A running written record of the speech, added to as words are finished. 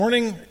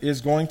Morning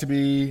is going to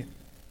be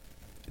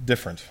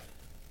different.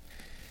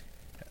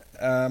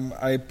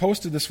 I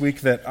posted this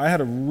week that I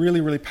had a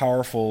really, really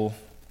powerful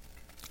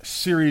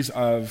series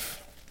of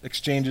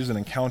exchanges and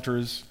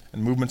encounters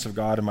and movements of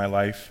God in my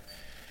life.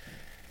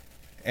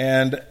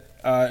 And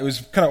it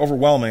was kind of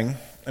overwhelming,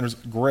 and it was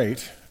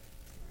great.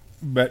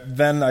 But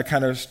then I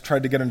kind of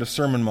tried to get into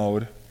sermon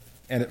mode,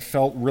 and it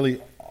felt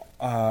really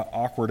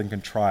awkward and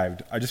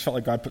contrived. I just felt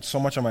like God put so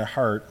much on my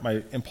heart.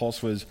 My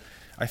impulse was,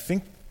 I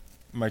think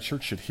my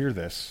church should hear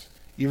this,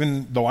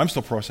 even though I'm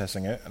still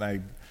processing it, and I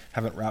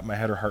haven't wrapped my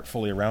head or heart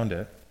fully around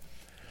it.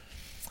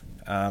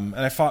 And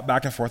I fought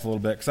back and forth a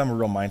little bit, because I'm a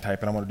real mind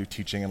type, and I want to do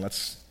teaching, and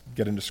let's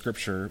get into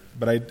Scripture.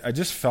 But I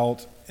just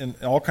felt, in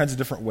all kinds of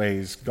different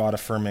ways, God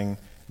affirming,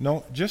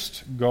 no,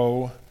 just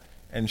go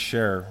and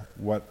share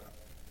what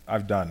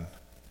I've done.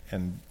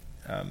 And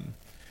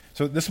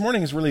so this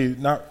morning is really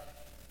not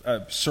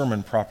a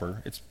sermon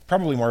proper. It's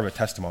probably more of a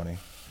testimony.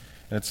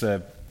 And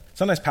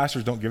sometimes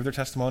pastors don't give their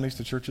testimonies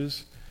to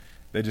churches.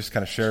 They just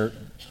kind of share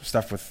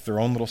stuff with their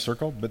own little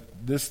circle. But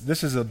this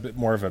is a bit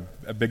more of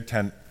a big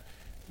tent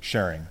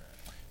sharing.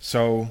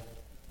 So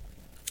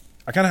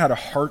I kind of had a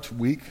heart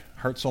week,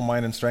 heart, soul,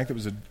 mind, and strength. It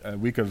was a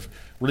week of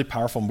really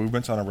powerful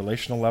movements on a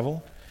relational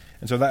level.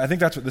 And so I think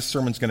that's what this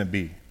sermon's going to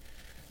be.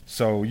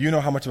 So you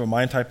know how much of a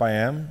mind type I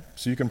am,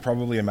 so you can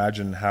probably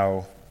imagine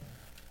how,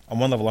 on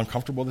one level,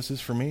 uncomfortable this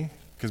is for me,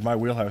 because my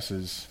wheelhouse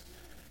is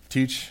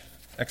teach,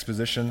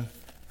 exposition.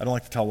 I don't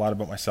like to tell a lot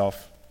about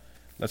myself.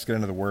 Let's get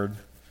into the Word.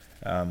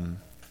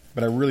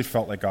 But I really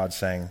felt like God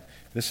saying,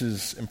 this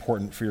is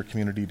important for your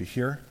community to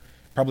hear,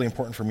 probably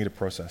important for me to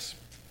process.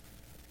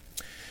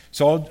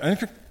 So I'm going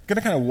to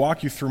kind of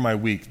walk you through my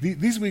week.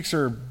 These weeks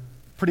are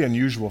pretty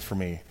unusual for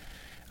me.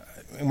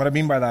 And what I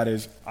mean by that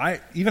is,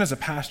 even as a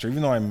pastor,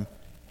 even though I'm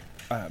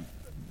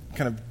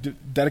kind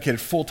of dedicated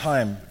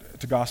full-time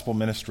to gospel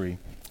ministry,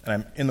 and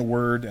I'm in the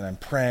Word, and I'm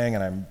praying,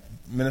 and I'm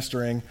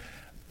ministering,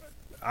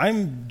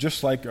 I'm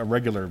just like a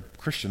regular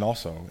Christian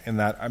also, in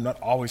that I'm not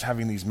always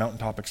having these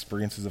mountaintop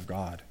experiences of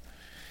God.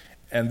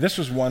 And this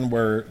was one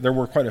where there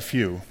were quite a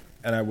few,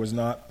 and I was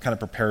not kind of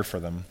prepared for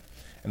them.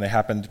 And they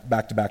happened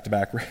back to back to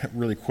back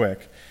really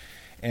quick.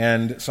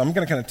 And so I'm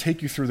going to kind of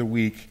take you through the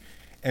week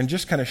and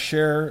just kind of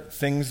share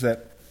things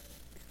that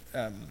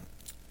kind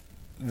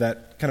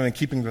of in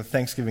keeping the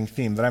Thanksgiving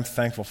theme that I'm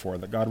thankful for,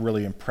 that God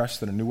really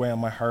impressed in a new way on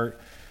my heart,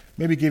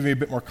 maybe gave me a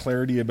bit more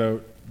clarity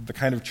about the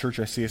kind of church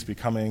I see us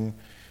becoming,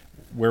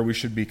 where we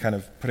should be kind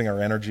of putting our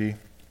energy.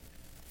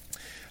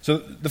 So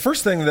the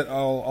first thing that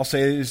I'll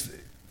say is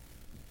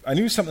I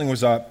knew something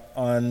was up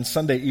on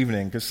Sunday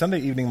evening, because Sunday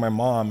evening my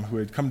mom, who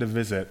had come to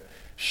visit,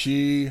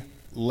 she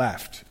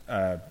left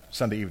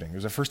Sunday evening. It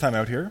was her first time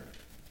out here,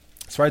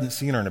 so I hadn't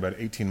seen her in about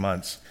 18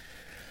 months.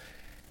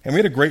 And we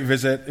had a great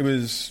visit. It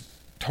was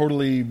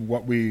totally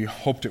what we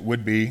hoped it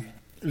would be.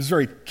 It was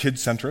very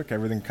kid-centric.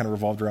 Everything kind of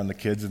revolved around the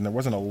kids, and there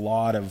wasn't a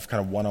lot of kind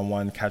of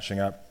one-on-one catching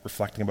up,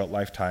 reflecting about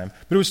lifetime.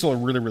 But it was still a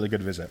really, really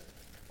good visit.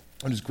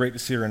 It was great to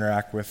see her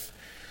interact with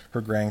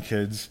her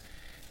grandkids.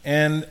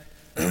 And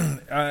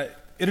it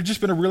had just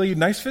been a really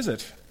nice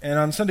visit. And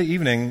on Sunday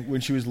evening,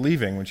 when she was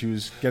leaving, when she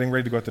was getting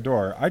ready to go out the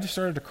door, I just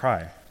started to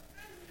cry.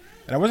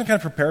 And I wasn't kind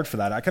of prepared for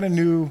that. I kind of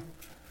knew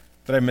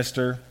that I missed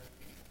her.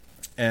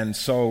 And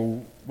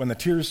so when the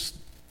tears,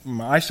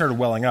 my eyes started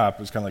welling up, it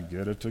was kind of like,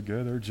 get it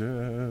together,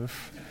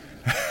 Jeff.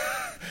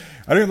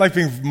 I didn't like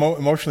being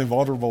emotionally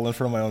vulnerable in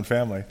front of my own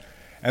family.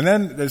 And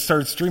then it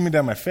started streaming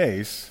down my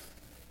face.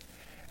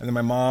 And then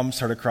my mom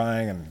started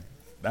crying, and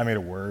that made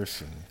it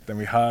worse. And then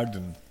we hugged,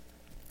 and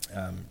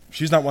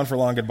she's not one for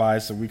long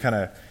goodbyes, so we kind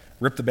of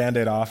ripped the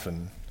Band-Aid off,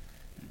 and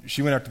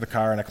she went out to the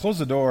car, and I closed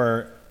the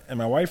door, and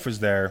my wife was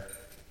there,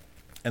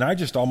 and I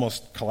just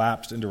almost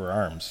collapsed into her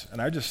arms,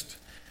 and I just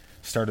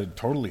started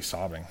totally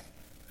sobbing.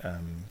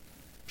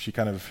 She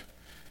kind of,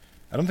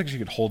 I don't think she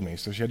could hold me,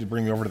 so she had to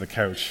bring me over to the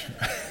couch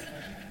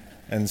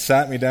and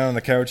sat me down on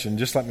the couch and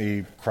just let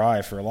me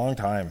cry for a long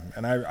time.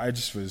 And I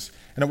just was,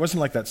 and it wasn't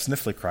like that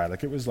sniffly cry,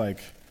 like it was like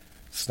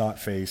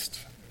snot-faced,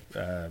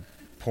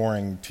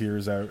 pouring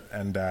tears out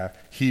and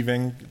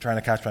heaving, trying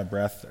to catch my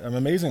breath. I'm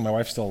amazing my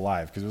wife's still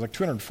alive, because it was like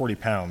 240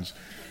 pounds,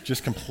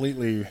 just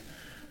completely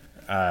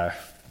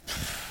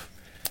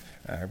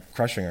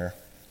crushing her.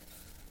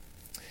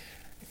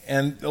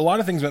 And a lot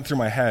of things went through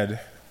my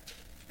head,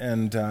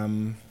 and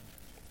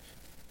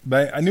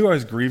but I knew I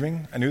was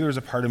grieving. I knew there was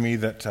a part of me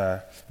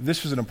that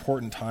this was an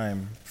important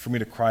time for me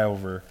to cry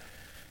over,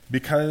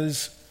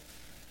 because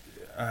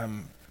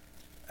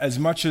as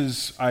much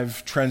as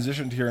I've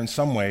transitioned here in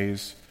some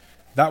ways,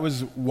 that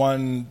was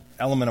one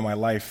element of my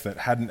life that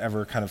hadn't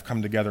ever kind of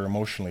come together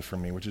emotionally for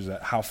me, which is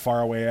that how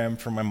far away I am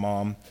from my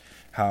mom,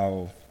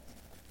 how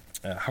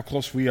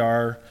close we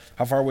are,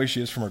 how far away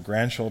she is from her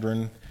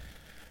grandchildren.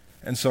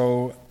 And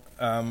so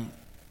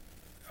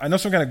I know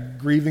some kind of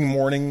grieving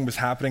mourning was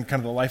happening, kind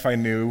of the life I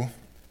knew,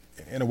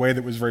 in a way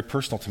that was very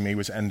personal to me,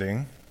 was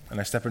ending, and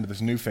I step into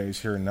this new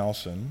phase here in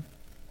Nelson.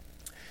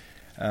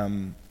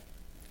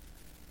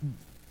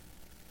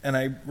 And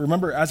I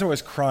remember as I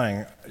was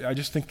crying, I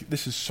just think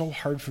this is so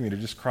hard for me to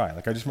just cry.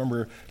 Like I just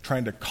remember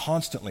trying to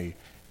constantly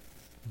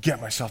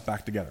get myself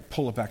back together,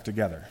 pull it back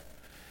together.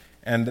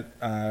 And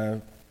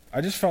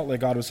I just felt like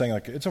God was saying,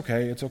 like, it's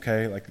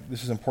okay, like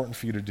this is important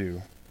for you to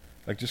do.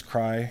 Like just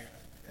cry.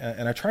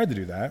 And I tried to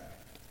do that.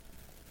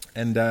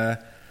 And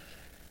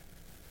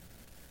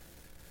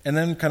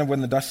then kind of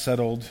when the dust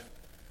settled,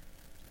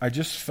 I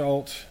just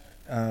felt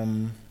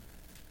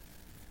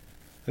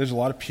there's a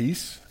lot of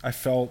peace. I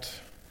felt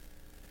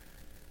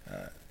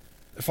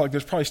like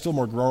there's probably still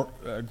more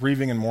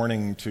grieving and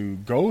mourning to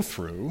go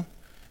through,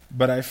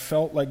 but I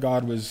felt like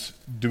God was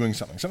doing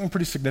something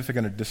pretty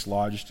significant had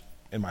dislodged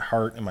in my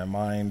heart, in my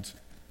mind,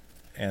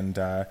 and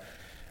I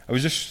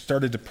was just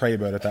started to pray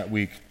about it that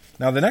week.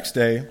 Now the next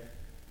day,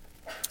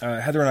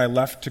 Heather and I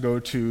left to go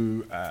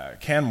to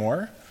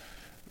Canmore.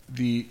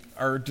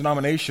 Our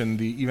denomination,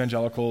 the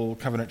Evangelical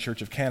Covenant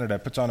Church of Canada,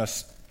 puts on a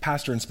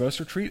pastor and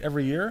spouse retreat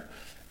every year.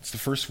 It's the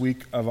first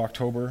week of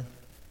October,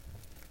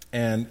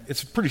 and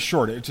it's pretty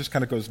short. It just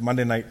kind of goes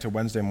Monday night to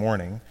Wednesday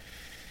morning,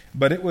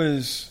 but it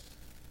was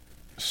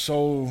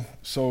so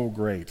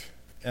great,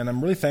 and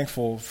I'm really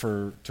thankful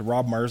to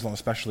Rob Marsland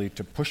especially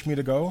to push me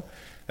to go.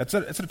 It's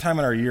at a time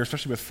in our year,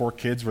 especially with 4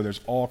 kids, where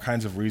there's all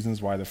kinds of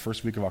reasons why the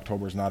first week of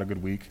October is not a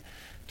good week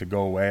to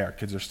go away. Our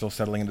kids are still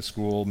settling into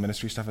school,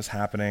 ministry stuff is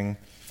happening,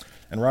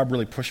 and Rob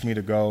really pushed me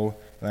to go.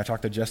 And I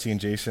talked to Jesse and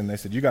Jason, they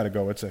said, you got to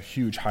go, it's a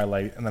huge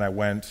highlight. And then I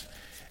went,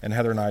 and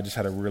Heather and I just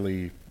had a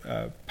really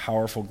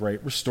powerful,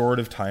 great,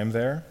 restorative time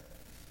there.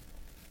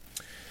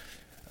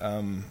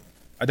 I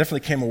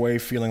definitely came away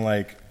feeling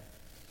like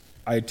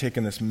I had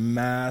taken this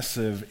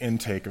massive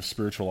intake of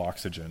spiritual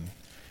oxygen.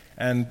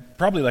 And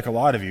probably like a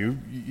lot of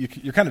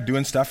you're kind of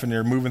doing stuff and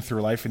you're moving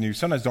through life and you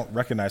sometimes don't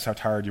recognize how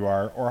tired you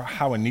are or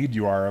how in need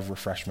you are of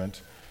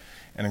refreshment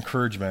and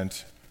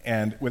encouragement.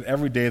 And with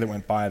every day that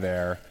went by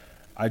there,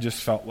 I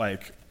just felt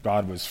like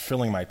God was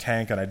filling my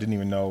tank and I didn't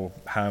even know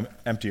how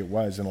empty it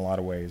was in a lot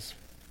of ways.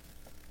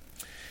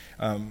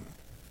 And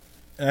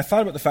I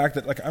thought about the fact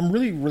that like I'm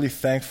really, really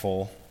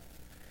thankful.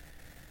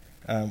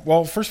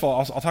 Well, first of all,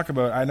 I'll talk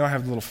about, I know I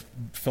have little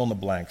fill in the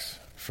blanks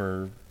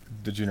for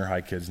the junior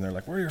high kids, and they're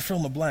like, where are your fill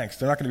in the blanks?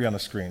 They're not going to be on the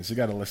screen, so you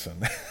got to listen.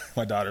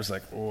 My daughter's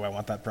like, oh, I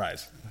want that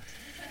prize.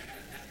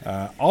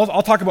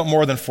 I'll talk about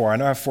more than 4. I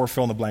know I have 4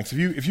 fill in the blanks.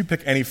 If you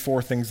pick any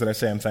 4 things that I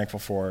say I'm thankful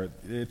for,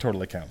 it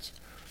totally counts.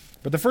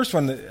 But the first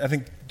one that I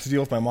think to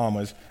deal with my mom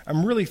was,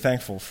 I'm really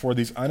thankful for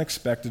these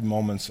unexpected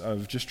moments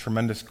of just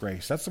tremendous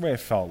grace. That's the way I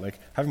felt, like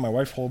having my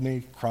wife hold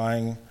me,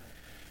 crying,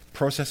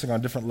 processing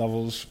on different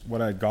levels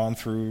what I'd gone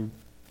through,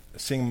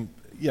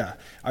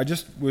 I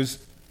just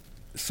was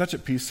such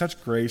at peace,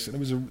 such grace, and it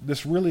was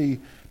this really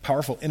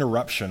powerful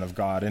interruption of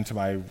God into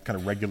my kind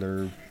of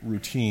regular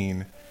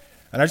routine.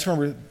 And I just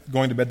remember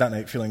going to bed that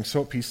night feeling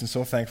so at peace and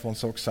so thankful and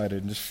so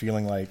excited and just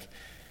feeling like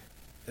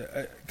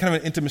kind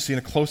of an intimacy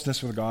and a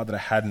closeness with God that I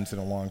hadn't in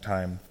a long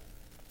time.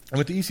 And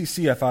with the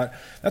ECC, I thought,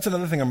 that's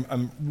another thing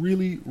I'm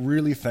really,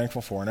 really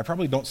thankful for, and I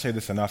probably don't say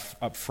this enough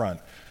up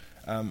front.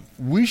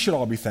 We should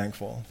all be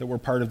thankful that we're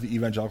part of the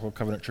Evangelical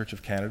Covenant Church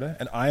of Canada,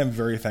 and I am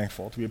very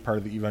thankful to be a part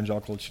of the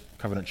Evangelical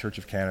Covenant Church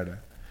of Canada.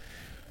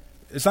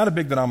 It's not a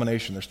big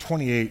denomination. There's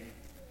 28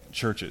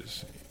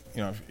 churches.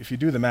 You know, if you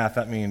do the math,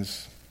 that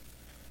means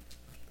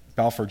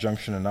Balfour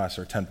Junction and us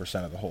are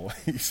 10% of the whole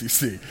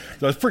ECC.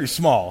 So it's pretty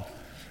small.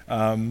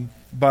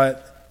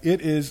 But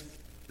it is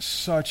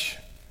such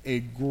a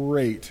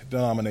great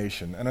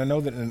denomination. And I know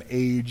that in an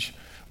age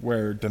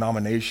where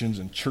denominations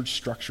and church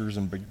structures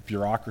and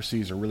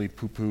bureaucracies are really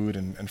poo-pooed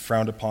and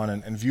frowned upon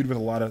and viewed with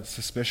a lot of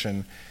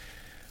suspicion,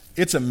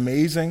 it's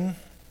amazing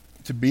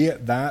to be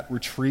at that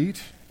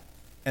retreat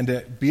and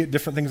to be at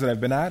different things that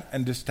I've been at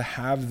and just to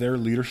have their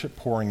leadership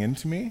pouring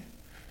into me.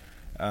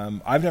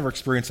 I've never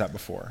experienced that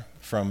before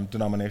from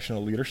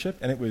denominational leadership,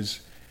 and it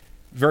was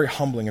very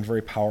humbling and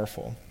very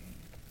powerful.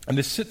 And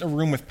to sit in a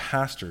room with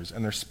pastors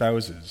and their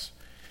spouses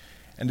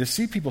and to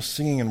see people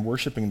singing and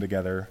worshiping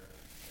together,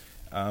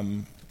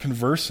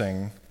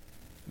 conversing,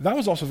 that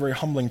was also very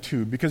humbling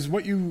too, because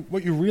what you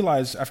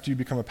realize after you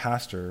become a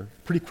pastor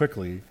pretty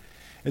quickly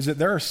is that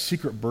there are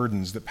secret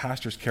burdens that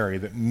pastors carry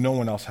that no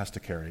one else has to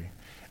carry.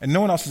 And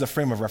no one else has a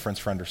frame of reference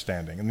for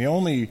understanding. And the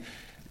only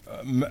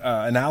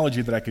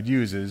analogy that I could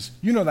use is,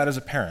 you know that as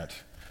a parent.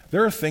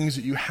 There are things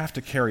that you have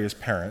to carry as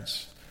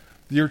parents.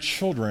 Your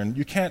children,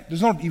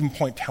 there's no even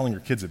point telling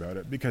your kids about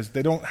it because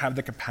they don't have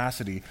the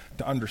capacity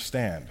to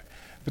understand.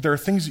 But there are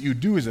things that you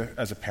do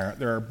as a parent.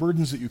 There are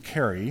burdens that you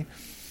carry.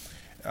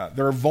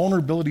 There are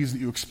vulnerabilities that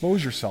you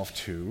expose yourself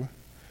to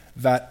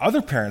that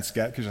other parents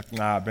get because you're like,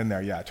 I've been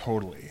there, yeah,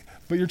 totally.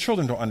 But your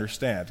children don't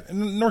understand,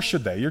 and nor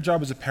should they. Your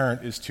job as a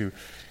parent is to,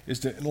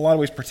 in a lot of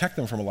ways, protect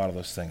them from a lot of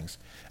those things.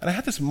 And I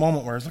had this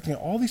moment where I was looking at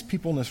all these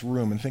people in this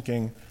room and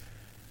thinking,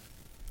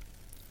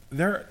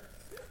 I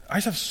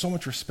just have so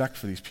much respect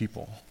for these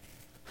people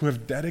who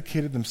have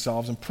dedicated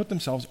themselves and put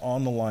themselves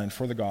on the line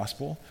for the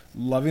gospel,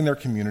 loving their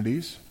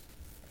communities.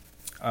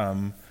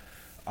 I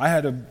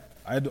had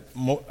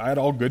I had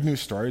all good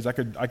news stories. I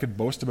could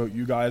boast about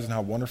you guys and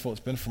how wonderful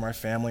it's been for my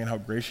family and how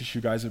gracious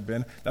you guys have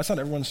been. That's not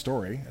everyone's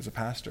story as a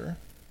pastor.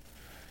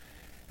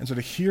 And so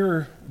to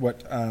hear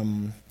what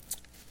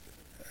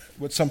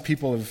some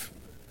people have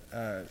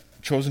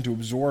chosen to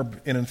absorb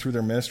in and through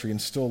their ministry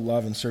and still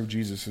love and serve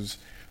Jesus is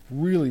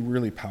really,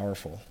 really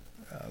powerful.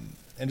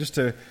 And just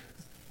to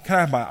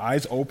kind of have my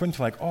eyes open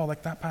to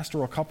that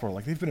pastoral couple,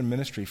 they've been in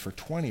ministry for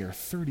 20 or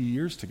 30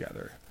 years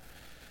together.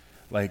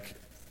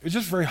 It was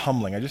just very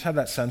humbling. I just had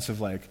that sense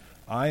of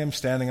I am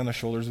standing on the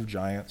shoulders of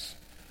giants.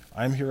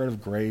 I'm here out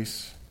of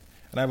grace.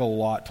 And I have a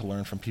lot to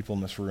learn from people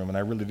in this room. And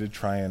I really did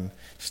try and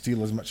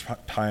steal as much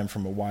time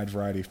from a wide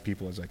variety of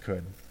people as I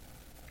could.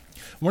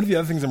 One of the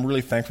other things I'm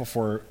really thankful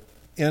for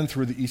in and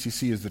through the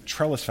ECC is the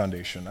Trellis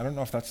Foundation. I don't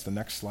know if that's the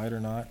next slide or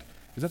not.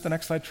 Is that the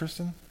next slide,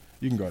 Tristan?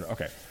 You can go to,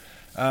 okay.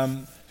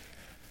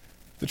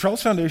 The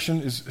Trellis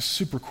Foundation is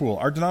super cool.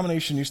 Our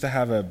denomination used to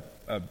have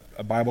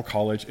a Bible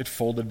college. It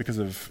folded because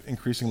of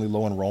increasingly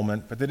low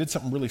enrollment, but they did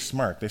something really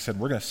smart. They said,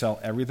 we're going to sell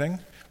everything.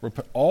 We're going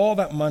to put all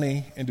that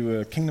money into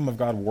a Kingdom of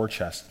God war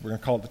chest. We're going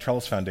to call it the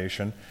Trellis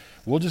Foundation.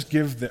 We'll just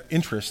give the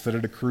interest that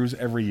it accrues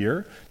every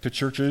year to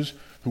churches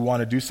who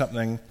want to do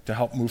something to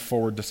help move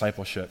forward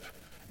discipleship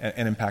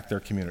and impact their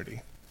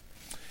community.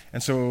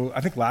 And so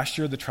I think last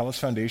year the Trellis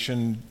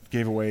Foundation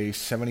gave away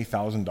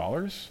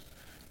 $70,000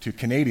 to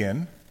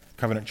Canadian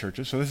covenant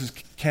churches. So this is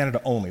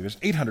Canada only. There's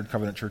 800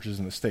 covenant churches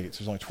in the States.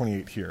 There's only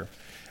 28 here.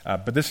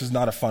 But this is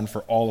not a fund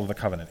for all of the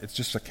covenant. It's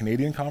just a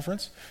Canadian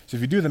conference. So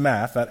if you do the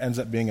math, that ends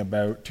up being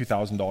about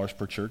 $2,000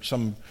 per church.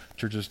 Some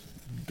churches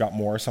got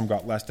more, some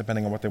got less,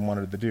 depending on what they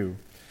wanted to do.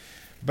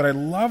 But I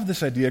love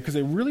this idea because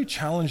they really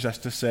challenged us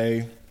to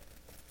say,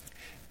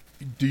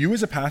 do you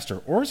as a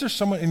pastor, or is there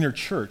someone in your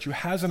church who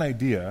has an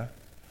idea,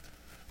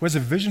 who has a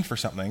vision for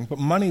something, but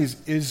money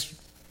is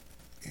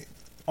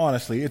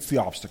honestly, it's the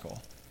obstacle.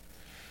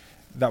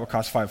 That would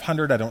cost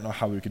 $500. I don't know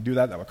how we could do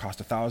that. That would cost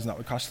 $1,000. That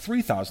would cost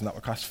 $3,000. That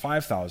would cost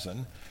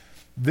 $5,000.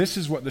 This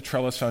is what the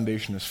Trellis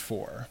Foundation is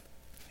for.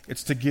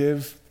 It's to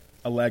give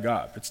a leg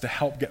up. It's to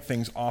help get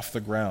things off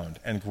the ground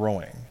and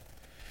growing.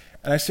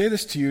 And I say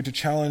this to you to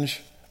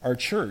challenge our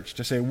church,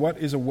 to say, what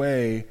is a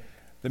way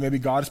that maybe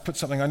God has put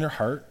something on your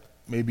heart?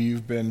 Maybe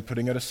you've been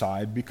putting it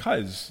aside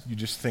because you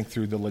just think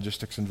through the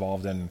logistics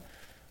involved in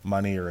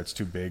money, or it's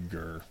too big,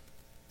 or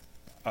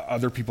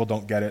other people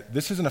don't get it.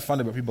 This isn't a fund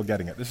about people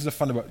getting it. This is a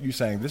fund about you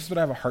saying, this is what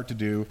I have a heart to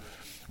do.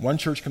 One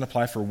church can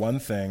apply for one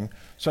thing.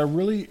 So I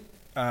really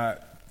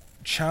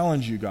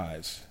challenge you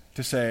guys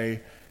to say,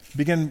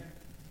 begin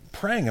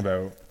praying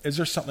about, is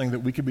there something that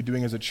we could be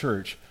doing as a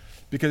church?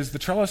 Because the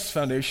Trellis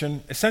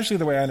Foundation, essentially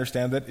the way I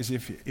understand it, is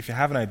if you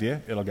have an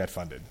idea, it'll get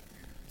funded.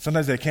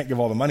 Sometimes they can't give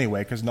all the money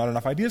away because not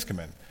enough ideas come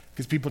in.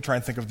 Because people try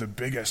and think of the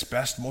biggest,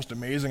 best, most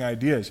amazing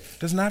ideas. It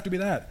doesn't have to be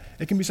that.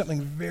 It can be something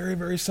very,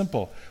 very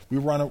simple. We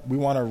want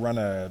to run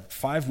a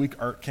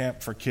 5-week art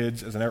camp for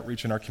kids as an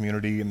outreach in our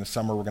community. In the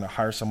summer, we're going to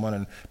hire someone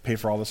and pay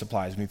for all the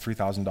supplies. We need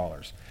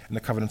 $3,000. And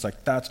the covenant's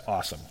like, that's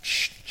awesome.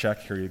 Check,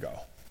 here you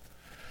go.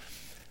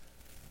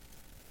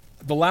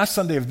 The last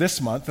Sunday of this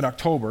month, in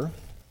October,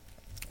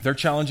 they're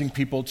challenging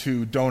people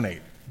to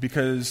donate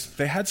because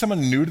they had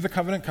someone new to the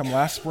covenant come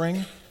last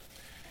spring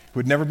who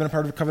had never been a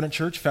part of a covenant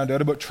church, found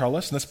out about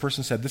Trellis, and this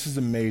person said, this is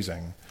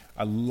amazing.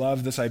 I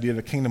love this idea of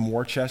the Kingdom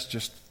War Chest,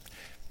 just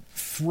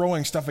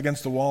throwing stuff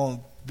against the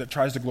wall that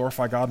tries to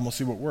glorify God, and we'll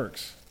see what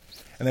works.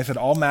 And they said,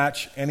 I'll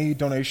match any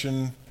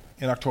donation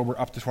in October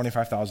up to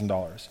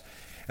 $25,000.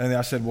 And then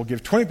I said, we'll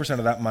give 20%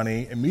 of that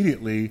money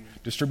immediately,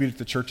 distribute it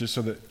to churches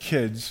so that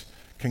kids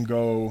can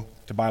go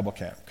to Bible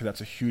camp, because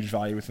that's a huge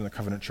value within the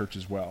covenant church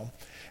as well.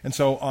 And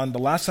so on the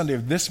last Sunday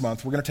of this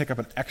month, we're going to take up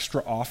an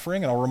extra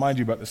offering, and I'll remind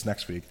you about this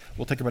next week.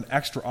 We'll take up an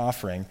extra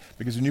offering,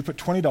 because when you put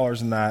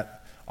 $20 in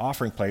that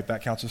offering plate,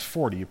 that counts as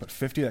 40. You put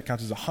 50, that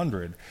counts as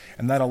 100.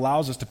 And that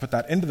allows us to put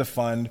that into the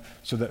fund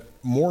so that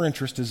more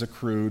interest is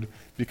accrued,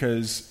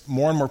 because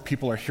more and more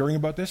people are hearing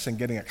about this and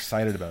getting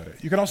excited about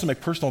it. You can also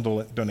make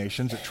personal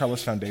donations at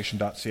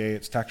trellisfoundation.ca.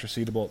 It's tax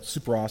receivable. It's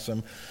super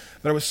awesome.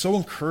 But I was so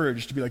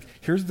encouraged to be like,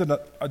 here's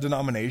a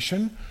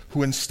denomination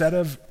who, instead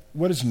of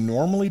what is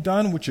normally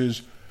done, which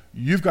is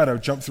you've got to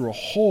jump through a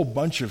whole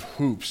bunch of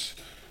hoops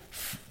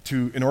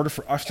in order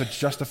for us to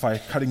justify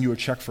cutting you a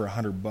check for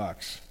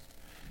 $100.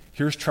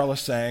 Here's Trellis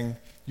saying,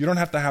 you don't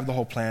have to have the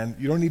whole plan.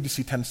 You don't need to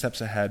see 10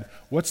 steps ahead.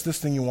 What's this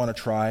thing you want to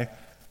try?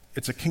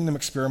 It's a kingdom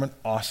experiment.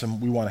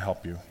 Awesome. We want to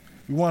help you.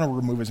 We want to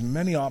remove as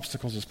many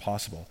obstacles as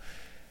possible.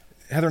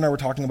 Heather and I were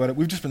talking about it.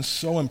 We've just been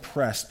so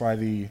impressed by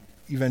the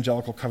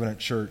Evangelical Covenant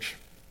Church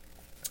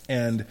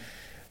and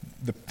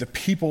the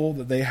people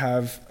that they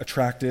have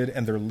attracted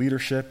and their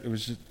leadership.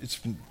 It's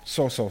been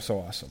so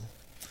awesome.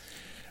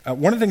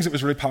 One of the things that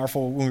was really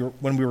powerful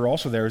when we were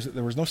also there is that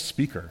there was no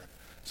speaker.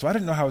 So I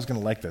didn't know how I was going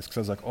to like this, because I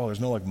was like, there's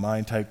no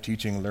mind type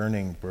teaching,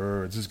 learning,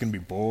 this is going to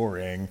be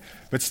boring.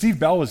 But Steve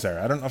Bell was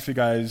there. I don't know if you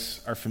guys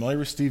are familiar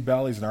with Steve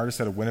Bell. He's an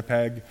artist out of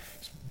Winnipeg.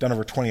 He's done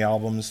over 20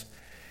 albums.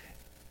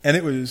 And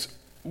it was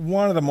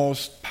one of the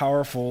most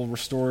powerful,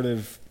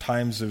 restorative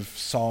times of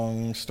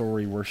song,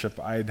 story, worship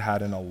I'd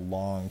had in a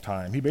long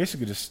time. He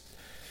basically just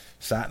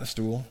sat in a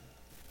stool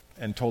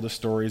and told us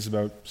stories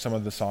about some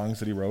of the songs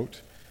that he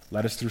wrote,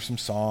 led us through some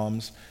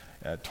psalms,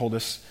 told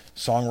us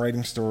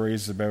songwriting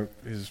stories about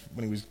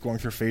when he was going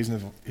through a phase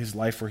in his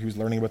life where he was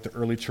learning about the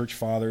early church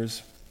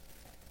fathers.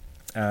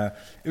 It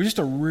was just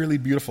a really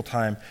beautiful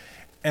time.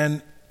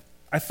 And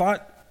I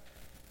thought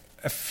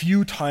a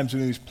few times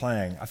when he was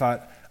playing, I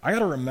thought, I got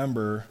to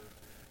remember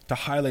to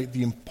highlight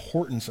the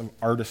importance of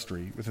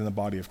artistry within the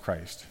body of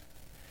Christ.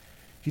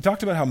 He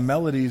talked about how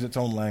melody is its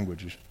own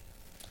language.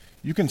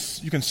 You can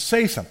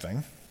say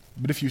something,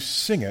 but if you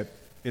sing it,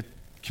 it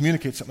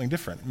communicates something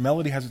different.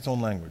 Melody has its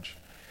own language.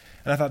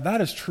 And I thought that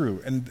is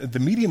true. And the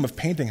medium of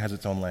painting has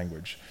its own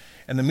language.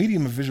 And the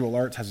medium of visual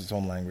arts has its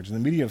own language. And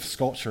the medium of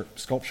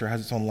sculpture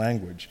has its own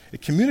language.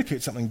 It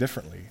communicates something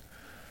differently.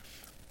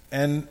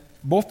 And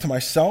both to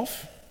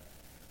myself,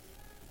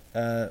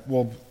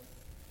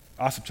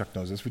 Osipchuk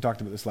knows this. We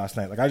talked about this last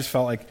night. Like, I just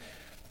felt like,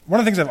 one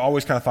of the things I've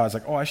always kind of thought is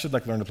like, I should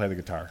learn to play the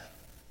guitar.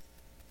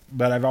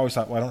 But I've always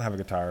thought, I don't have a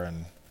guitar,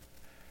 and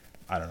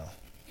I don't know.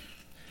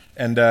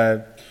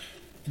 And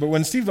but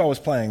when Steve Dahl was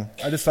playing,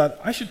 I just thought,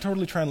 I should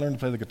totally try and learn to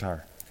play the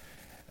guitar.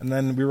 And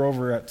then we were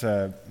over at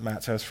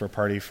Matt's house for a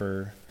party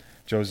for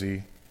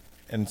Josie,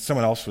 and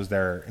someone else was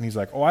there, and he's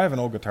like, I have an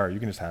old guitar. You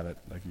can just have it.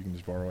 You can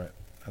just borrow it.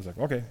 I was like,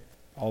 okay,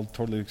 I'll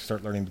totally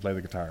start learning to play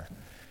the guitar.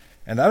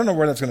 And I don't know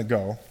where that's going to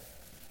go.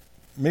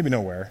 Maybe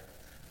nowhere.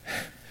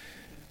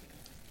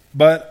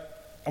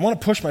 But I want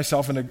to push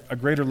myself into a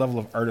greater level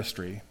of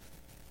artistry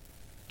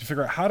to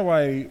figure out, how do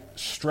I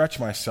stretch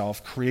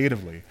myself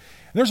creatively?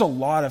 And there's a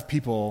lot of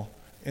people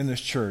in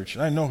this church,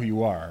 and I know who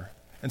you are,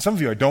 and some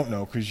of you I don't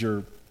know because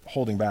you're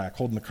holding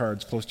the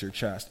cards close to your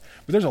chest,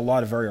 but there's a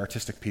lot of very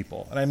artistic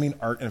people, and I mean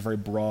art in a very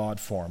broad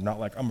form, not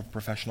like I'm a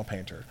professional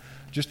painter.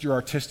 Just you're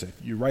artistic.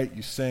 You write,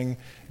 you sing,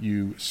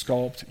 you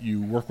sculpt,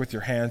 you work with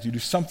your hands, you do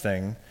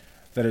something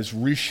that is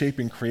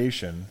reshaping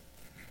creation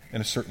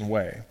in a certain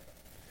way.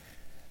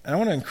 And I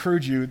want to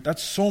encourage you,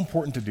 that's so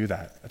important to do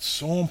that. It's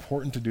so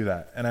important to do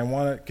that. And I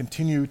want to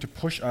continue to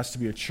push us to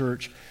be a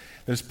church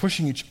that is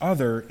pushing each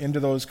other into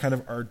those kind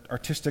of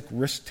artistic,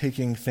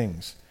 risk-taking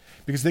things.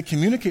 Because they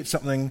communicate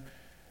something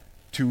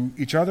to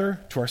each other,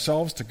 to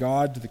ourselves, to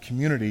God, to the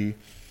community,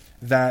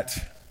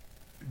 that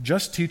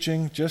just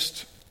teaching,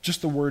 just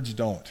the words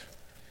don't.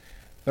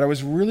 But I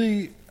was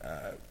really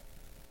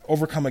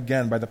overcome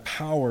again by the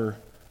power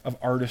of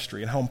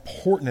artistry and how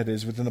important it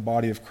is within the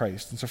body of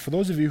Christ. And so for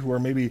those of you who are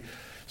maybe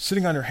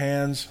sitting on your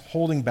hands,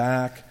 holding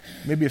back,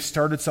 maybe have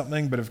started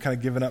something but have kind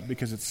of given up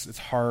because it's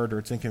hard or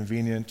it's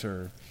inconvenient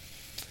or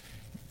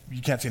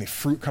you can't see any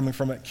fruit coming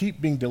from it,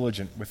 keep being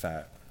diligent with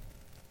that.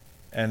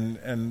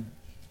 And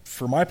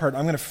for my part,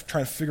 I'm going to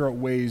try and figure out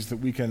ways that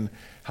we can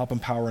help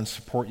empower and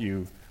support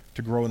you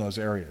to grow in those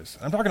areas.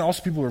 I'm talking to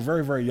also people who are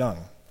very, very young,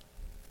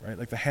 right?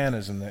 Like the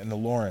Hannahs and the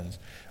Laurens,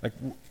 like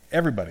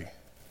everybody.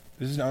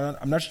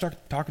 I'm not just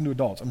talking to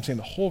adults. I'm saying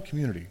the whole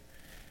community.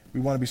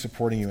 We want to be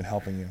supporting you and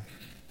helping you.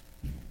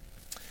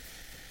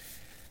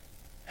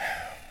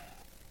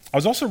 I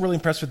was also really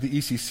impressed with the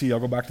ECC. I'll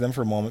go back to them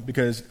for a moment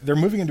because they're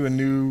moving into a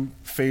new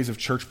phase of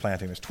church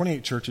planting. There's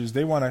 28 churches.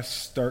 They want to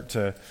start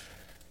to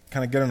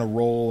kind of get on a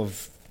roll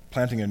of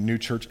planting a new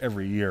church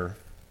every year.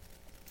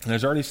 And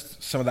there's already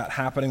some of that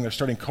happening. They're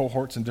starting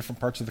cohorts in different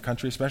parts of the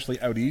country, especially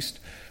out east,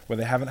 where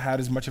they haven't had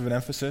as much of an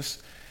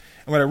emphasis.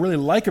 And what I really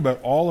like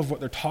about all of what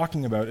they're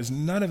talking about is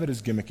none of it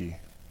is gimmicky.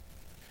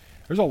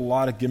 There's a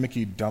lot of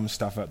gimmicky, dumb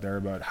stuff out there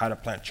about how to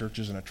plant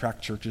churches and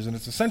attract churches, and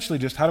it's essentially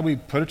just how do we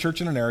put a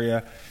church in an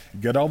area,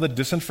 get all the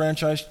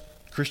disenfranchised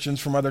Christians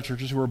from other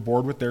churches who are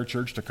bored with their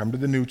church to come to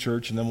the new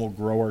church, and then we'll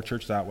grow our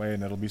church that way,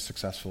 and it'll be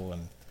successful,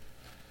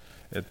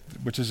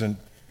 which isn't,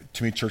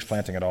 to me, church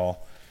planting at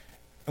all.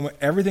 And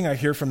everything I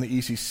hear from the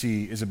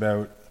ECC is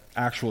about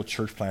actual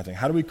church planting.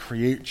 How do we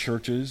create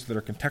churches that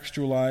are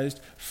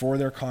contextualized for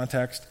their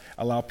context,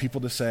 allow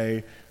people to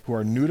say, who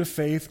are new to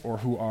faith or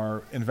who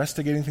are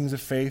investigating things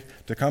of faith,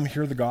 to come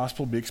hear the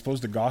gospel, be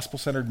exposed to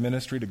gospel-centered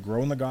ministry, to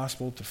grow in the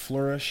gospel, to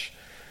flourish,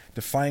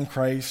 to find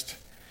Christ.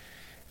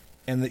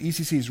 And the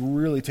ECC is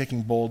really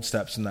taking bold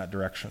steps in that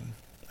direction.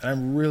 And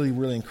I'm really,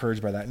 really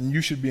encouraged by that. And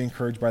you should be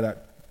encouraged by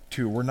that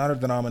too. We're not a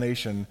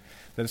denomination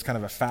that is kind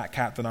of a fat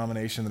cat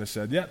denomination that has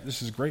said, yeah,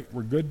 this is great,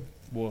 we're good,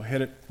 we'll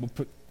hit it, we'll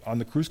put on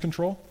the cruise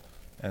control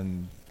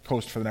and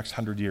coast for the next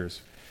 100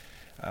 years.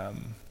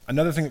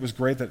 Another thing that was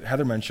great that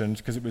Heather mentioned,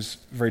 because it was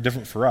very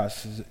different for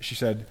us, is she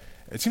said,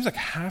 it seems like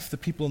half the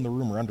people in the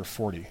room are under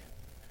 40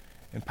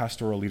 in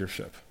pastoral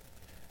leadership.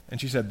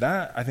 And she said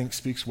that, I think,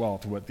 speaks well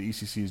to what the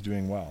ECC is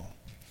doing well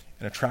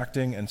in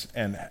attracting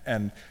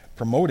and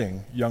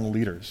promoting young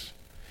leaders.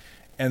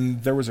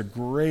 And there was a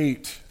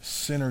great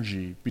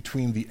synergy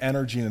between the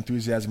energy and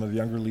enthusiasm of the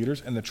younger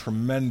leaders and the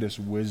tremendous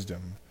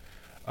wisdom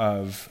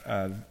of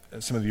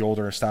some of the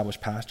older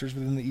established pastors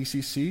within the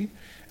ECC.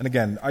 And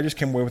again, I just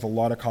came away with a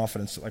lot of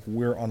confidence that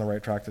we're on the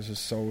right track. This is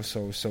so,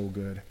 so, so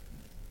good.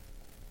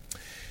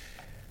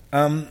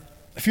 A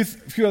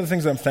few other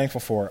things that I'm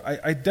thankful for.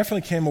 I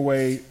definitely came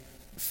away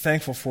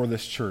thankful for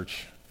this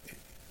church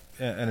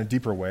in a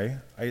deeper way.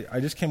 I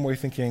just came away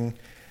thinking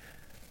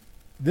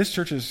this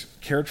church has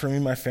cared for me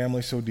and my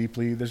family so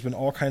deeply. There's been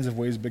all kinds of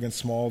ways, big and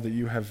small, that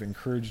you have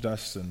encouraged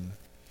us and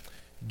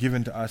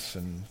given to us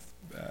and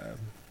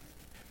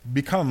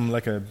become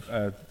like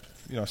a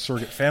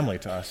surrogate family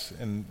to us,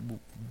 and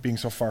being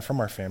so far from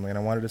our family. And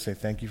I wanted to say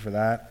thank you for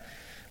that.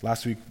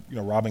 Last week,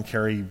 Rob and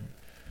Carrie,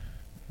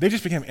 they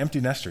just became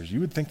empty nesters. You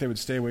would think they would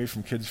stay away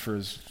from kids for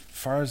as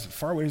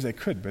far away as they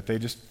could, but they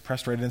just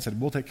pressed right in and said,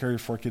 we'll take care of your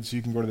 4 kids so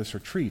you can go to this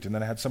retreat. And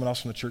then I had someone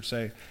else from the church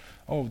say,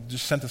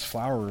 just sent us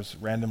flowers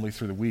randomly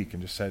through the week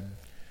and just said,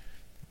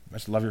 I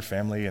just love your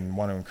family and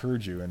want to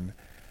encourage you. And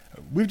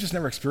we've just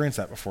never experienced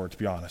that before, to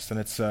be honest. And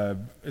it's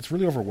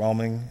really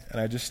overwhelming, and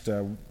I just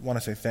want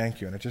to say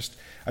thank you. And I just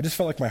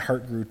felt like my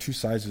heart grew 2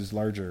 sizes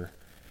larger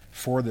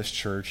for this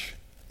church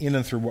in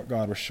and through what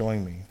God was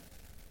showing me.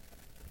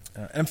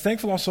 And I'm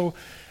thankful also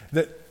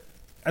that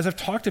as I've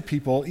talked to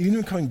people,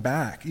 even coming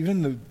back,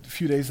 even the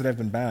few days that I've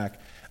been back,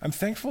 I'm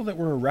thankful that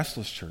we're a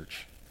restless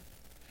church.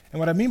 And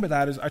what I mean by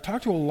that is I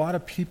talk to a lot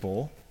of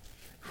people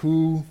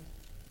who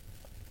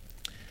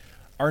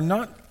are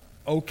not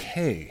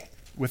okay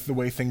with the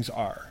way things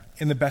are,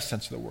 in the best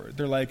sense of the word.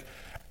 They're like,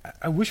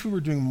 I wish we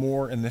were doing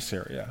more in this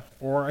area,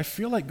 or I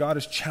feel like God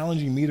is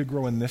challenging me to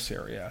grow in this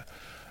area.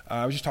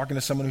 I was just talking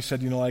to someone who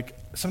said,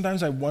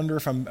 sometimes I wonder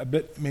if I'm a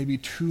bit maybe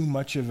too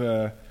much of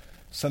a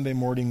Sunday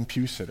morning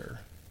pew sitter.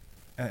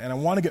 And I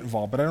want to get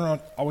involved, but I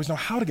don't always know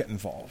how to get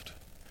involved.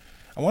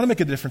 I want to make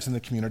a difference in the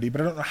community, but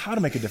I don't know how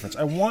to make a difference.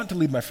 I want to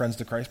lead my friends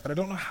to Christ, but I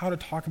don't know how to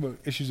talk about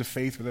issues of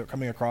faith without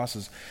coming across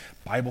as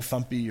Bible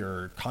thumpy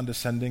or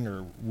condescending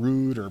or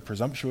rude or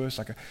presumptuous.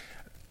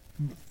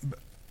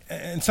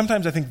 And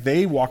sometimes I think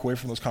they walk away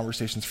from those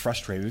conversations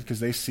frustrated because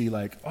they see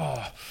I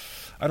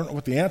don't know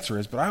what the answer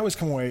is, but I always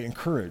come away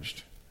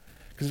encouraged.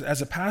 Because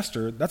as a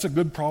pastor, that's a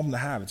good problem to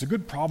have. It's a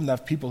good problem to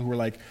have people who are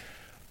like,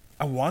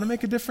 I want to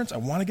make a difference. I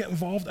want to get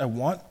involved. I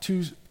want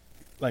to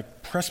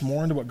press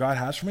more into what God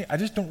has for me. I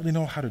just don't really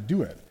know how to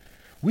do it.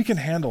 We can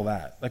handle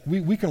that.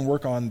 We can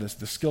work on the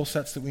skill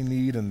sets that we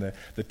need and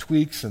the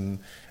tweaks, and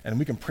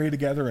we can pray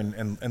together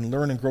and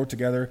learn and grow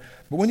together.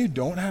 But when you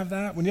don't have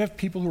that, when you have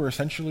people who are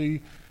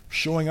essentially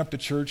showing up to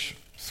church,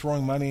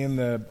 throwing money in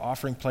the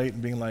offering plate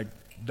and being like,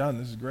 done,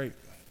 this is great.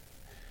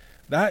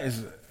 That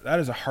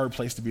is a hard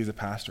place to be as a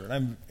pastor. And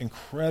I'm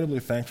incredibly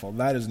thankful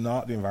that is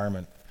not the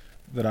environment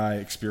that I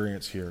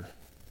experience here.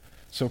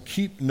 So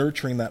keep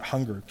nurturing that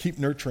hunger. Keep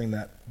nurturing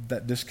that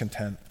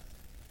discontent.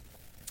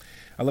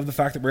 I love the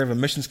fact that we have a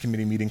missions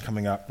committee meeting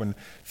coming up. When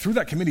through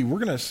that committee, we're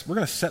gonna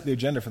set the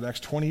agenda for the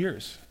next 20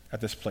 years at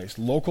this place,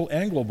 local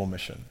and global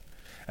mission.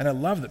 And I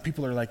love that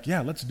people are like,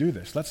 yeah, let's do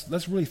this.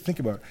 Let's really think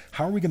about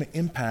how are we going to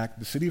impact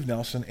the city of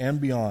Nelson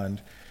and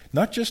beyond,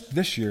 not just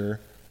this year,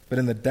 but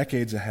in the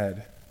decades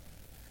ahead.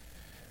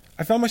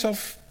 I found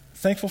myself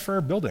thankful for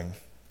our building.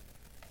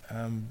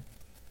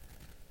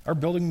 Our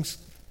building's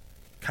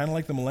kind of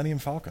like the Millennium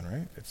Falcon,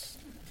 right? It's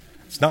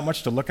not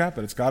much to look at,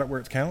 but it's got it where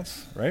it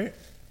counts, right?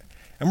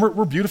 And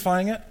we're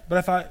beautifying it, but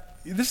I thought,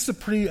 this is a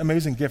pretty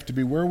amazing gift to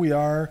be where we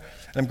are,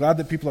 and I'm glad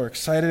that people are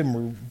excited, and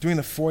we're doing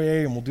the foyer,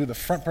 and we'll do the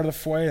front part of the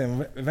foyer,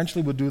 and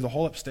eventually we'll do the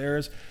whole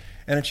upstairs,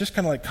 and it's just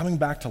kind of like coming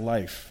back to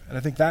life. And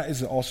I think that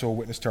is also a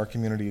witness to our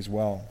community as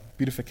well.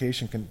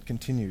 Beautification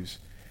continues.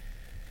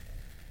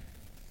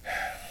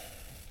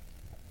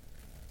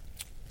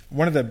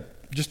 One of the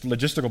just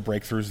logistical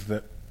breakthroughs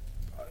that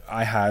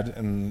I had,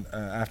 and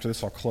after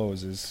this I'll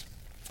close, is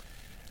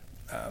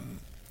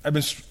I've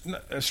been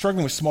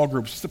struggling with small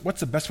groups. What's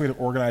the best way to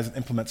organize and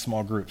implement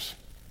small groups?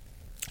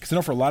 Because I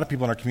know for a lot of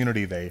people in our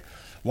community, they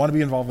want to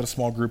be involved in a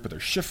small group, but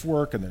there's shift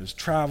work and there's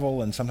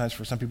travel, and sometimes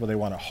for some people they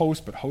want to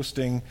host, but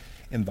hosting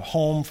in the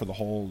home for the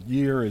whole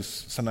year is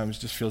sometimes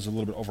just feels a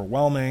little bit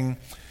overwhelming.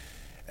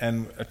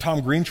 And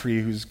Tom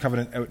Greentree, who's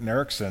Covenant out in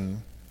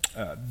Erickson,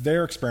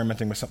 they're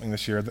experimenting with something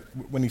this year that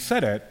when he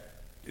said it,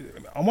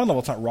 on one level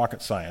it's not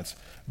rocket science,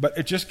 but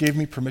it just gave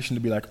me permission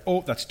to be like,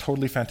 oh, that's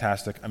totally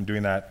fantastic. I'm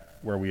doing that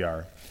where we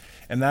are.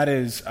 And that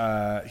is,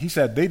 he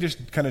said they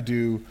just kind of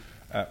do,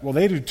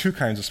 they do 2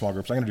 kinds of small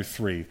groups. I'm going to do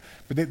 3.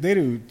 But they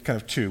do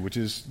kind of 2, which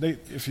is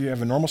if you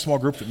have a normal small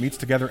group that meets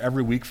together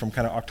every week from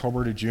kind of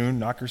October to June,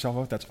 knock yourself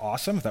out. That's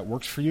awesome. If that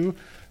works for you,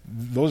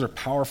 those are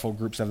powerful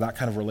groups that have that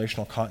kind of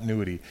relational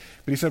continuity.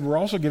 But he said we're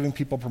also giving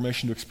people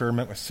permission to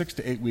experiment with 6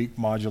 to 8 week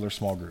modular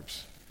small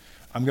groups.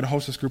 I'm going to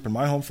host this group in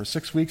my home for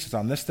 6 weeks. It's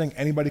on this thing.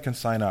 Anybody can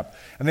sign up.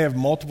 And they have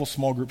multiple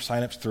small group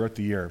signups throughout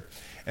the year.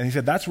 And he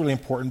said that's really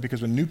important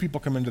because when new people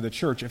come into the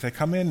church, if they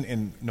come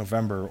in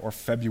November or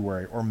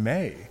February or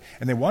May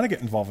and they want to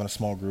get involved in a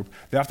small group,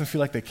 they often feel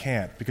like they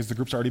can't because the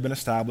group's already been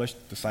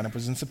established. The sign-up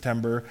was in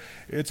September.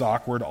 It's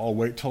awkward. I'll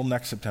wait till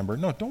next September.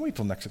 No, don't wait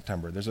till next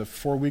September. There's a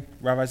 4-week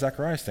Rabbi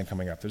Zacharias thing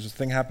coming up. There's this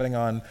thing happening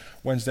on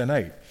Wednesday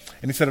night.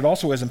 And he said it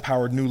also has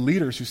empowered new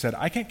leaders who said,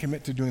 I can't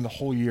commit to doing the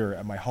whole year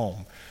at my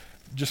home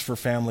just for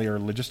family or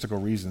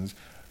logistical reasons.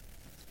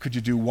 Could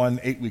you do 1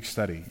 8-week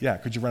study? Yeah.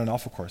 Could you run an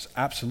alpha course?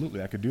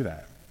 Absolutely, I could do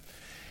that.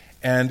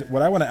 And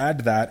what I want to add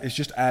to that is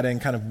just adding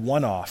kind of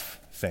one-off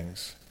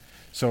things.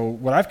 So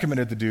what I've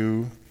committed to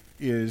do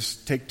is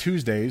take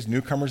Tuesdays,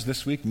 newcomers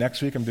this week.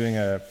 Next week I'm doing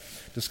a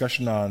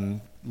discussion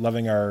on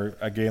loving our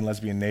gay and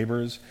lesbian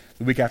neighbors.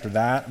 The week after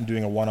that, I'm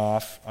doing a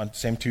one-off on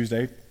same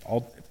Tuesday.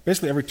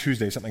 Basically every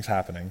Tuesday something's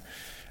happening.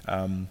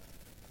 I'm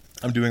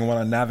doing one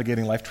on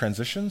navigating life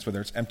transitions,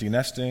 whether it's empty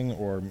nesting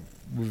or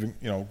moving,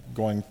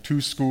 going to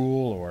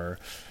school or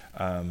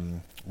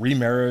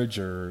remarriage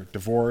or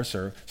divorce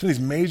or some of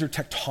these major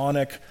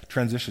tectonic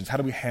transitions. How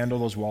do we handle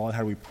those well and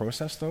how do we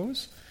process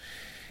those?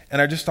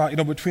 And I just thought,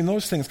 between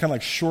those things, kind of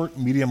like short,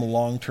 medium,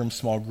 long-term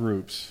small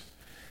groups,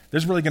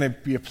 there's really going to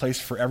be a place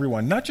for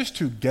everyone, not just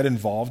to get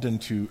involved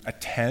and to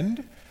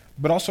attend,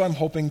 but also I'm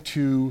hoping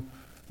to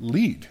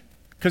lead.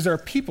 Because there are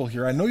people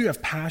here, I know you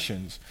have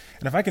passions,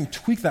 and if I can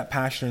tweak that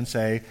passion and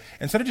say,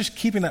 instead of just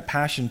keeping that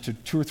passion to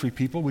 2 or 3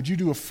 people, would you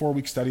do a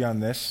 4-week study on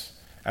this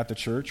at the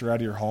church or out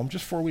of your home,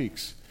 just 4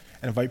 weeks,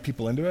 and invite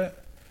people into it?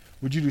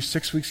 Would you do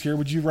 6 weeks here?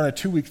 Would you run a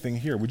 2-week thing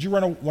here? Would you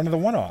run one of the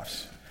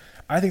one-offs?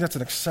 I think that's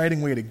an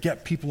exciting way to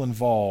get people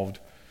involved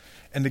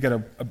and to get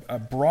a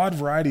broad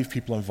variety of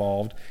people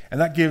involved,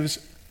 and that gives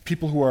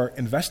people who are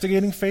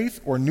investigating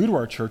faith or new to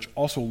our church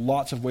also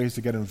lots of ways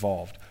to get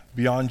involved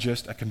beyond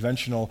just a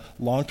conventional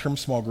long-term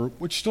small group,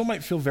 which still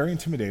might feel very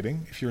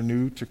intimidating if you're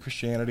new to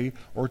Christianity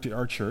or to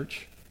our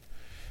church,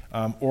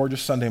 or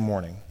just Sunday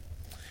morning.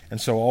 And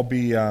so I'll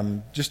be,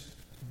 just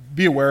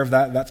be aware of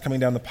that. That's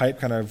coming down the pipe,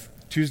 kind of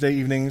Tuesday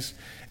evenings,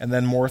 and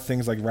then more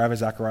things like Ravi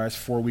Zacharias,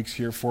 4 weeks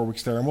here, 4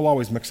 weeks there. And we'll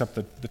always mix up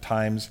the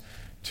times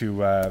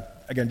to,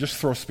 again, just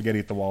throw spaghetti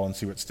at the wall and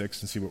see what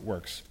sticks and see what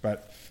works.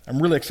 But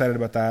I'm really excited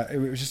about that. It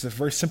was just a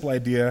very simple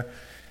idea,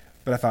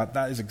 but I thought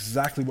that is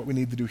exactly what we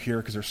need to do here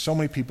because there's so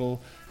many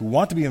people who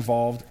want to be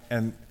involved,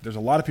 and there's a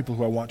lot of people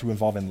who I want to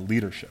involve in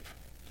leadership.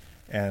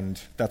 And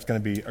that's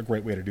going to be a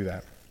great way to do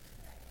that.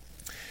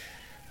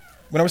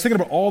 When I was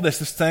thinking about all this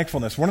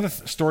thankfulness, one of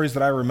the stories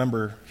that I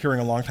remember hearing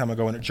a long time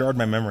ago, and it jarred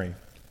my memory,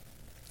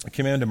 it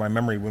came into my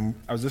memory when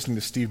I was listening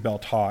to Steve Bell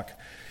talk,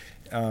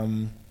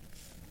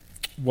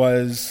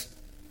 was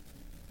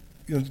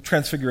the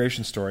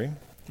Transfiguration story,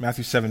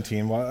 Matthew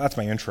 17. Well, that's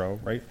my intro,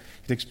 right?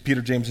 He takes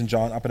Peter, James, and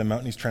John up in a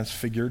mountain. He's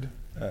transfigured,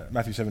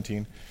 Matthew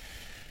 17.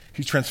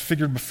 He's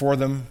transfigured before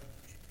them.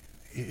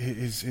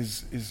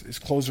 His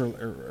clothes are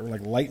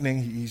like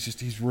lightning.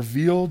 He's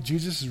revealed.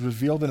 Jesus is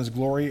revealed in his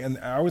glory. And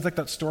I always like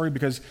that story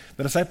because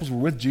the disciples were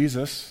with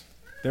Jesus.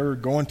 They were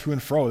going to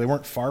and fro. They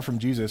weren't far from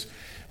Jesus.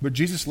 But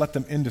Jesus let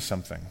them into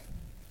something.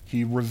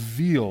 He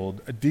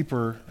revealed a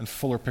deeper and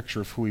fuller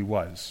picture of who he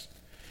was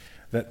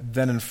that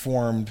then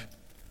informed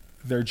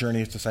their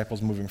journey as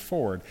disciples moving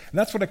forward. And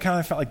that's what it kind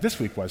of felt like this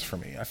week was for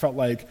me. I felt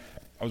like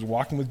I was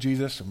walking with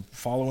Jesus and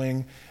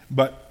following,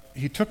 but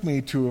he took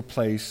me to a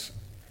place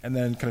and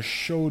then kind of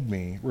showed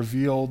me,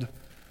 revealed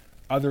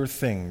other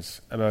things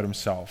about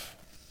himself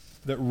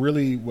that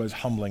really was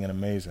humbling and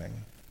amazing.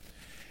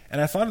 And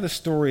I thought of this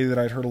story that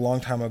I'd heard a long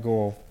time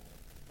ago.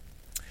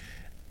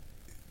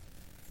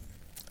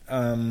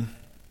 I'll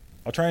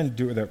try and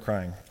do it without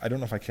crying. I don't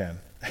know if I can.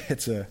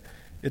 It's a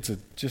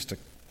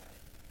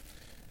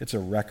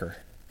wrecker.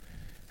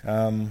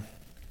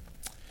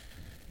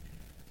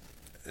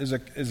 There's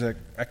a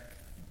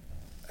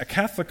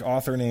Catholic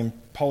author named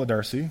Paula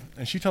Darcy,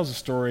 and she tells a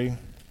story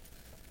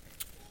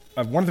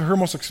of one of her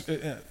most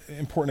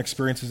important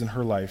experiences in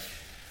her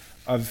life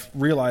of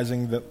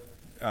realizing that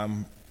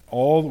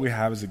all that we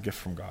have is a gift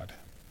from God,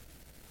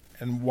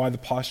 and why the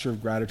posture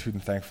of gratitude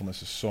and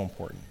thankfulness is so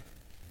important.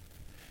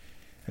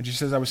 And she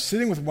says, I was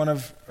sitting with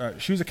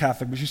she was a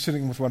Catholic, but she was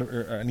sitting with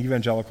an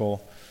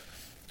evangelical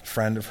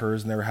friend of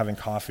hers, and they were having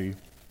coffee.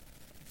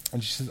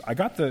 And she says, I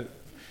got the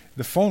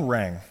phone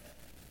rang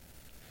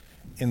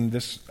in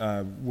this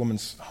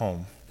woman's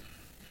home.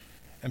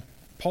 And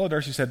Paula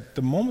Darcy said,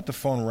 the moment the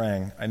phone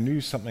rang, I knew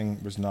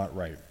something was not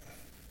right.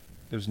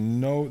 There's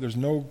no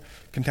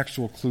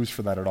contextual clues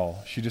for that at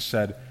all. She just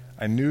said,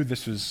 I knew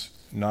this was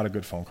not a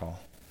good phone call.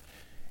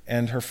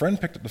 And her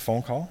friend picked up the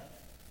phone call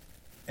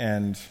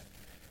and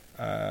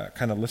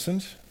kind of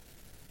listened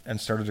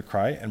and started to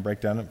cry and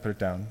break down and put it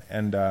down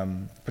and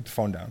put the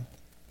phone down.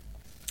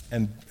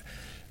 And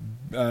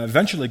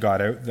eventually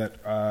got out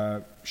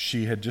that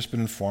she had just been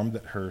informed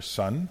that her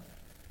son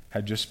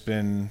had just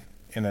been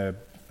in a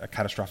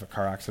catastrophic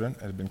car accident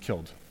and had been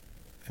killed.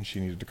 And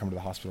she needed to come to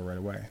the hospital right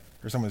away.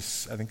 Her son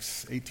was, I think,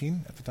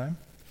 18 at the time.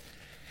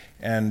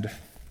 And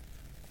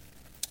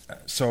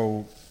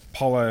so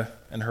Paula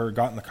and her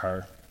got in the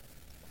car,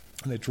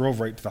 and they drove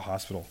right to the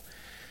hospital.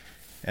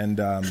 And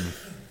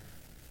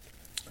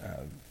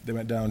they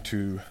went down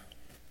to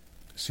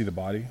see the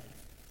body.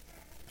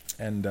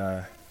 And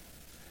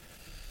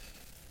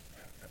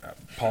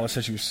Paula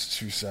said she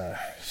was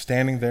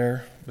standing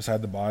there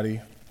beside the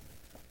body,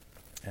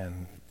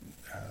 and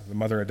the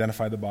mother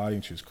identified the body,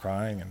 and she was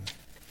crying. And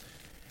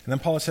then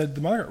Paula said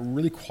the mother got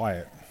really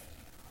quiet.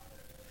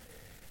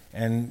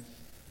 And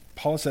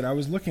Paula said, I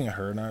was looking at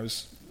her, and I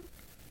was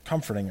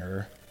comforting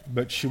her,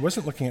 but she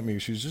wasn't looking at me.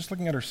 She was just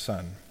looking at her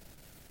son.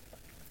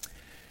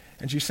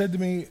 And she said to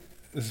me,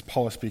 this is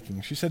Paula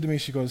speaking, she said to me,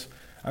 she goes,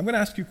 I'm going to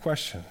ask you a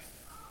question.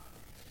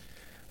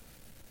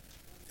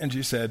 And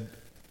she said,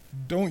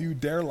 don't you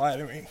dare lie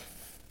to me.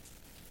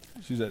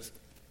 She says,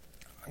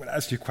 I'm going to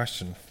ask you a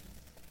question.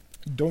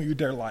 Don't you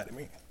dare lie to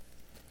me.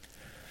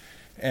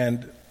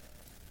 And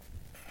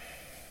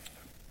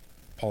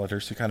Paula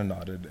D'Arcy kind of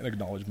nodded in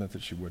acknowledgement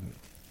that she wouldn't.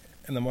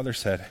 And the mother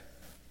said,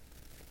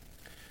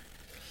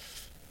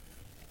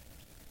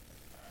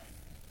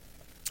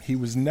 he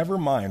was never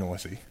mine,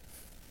 was he?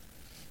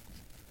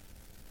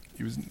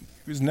 He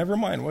was never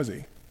mine, was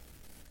he?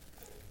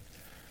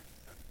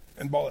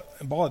 And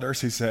Paula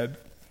D'Arcy said,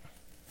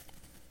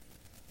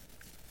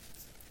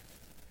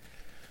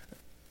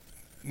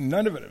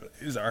 none of it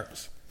is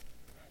ours.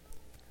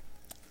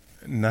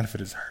 None of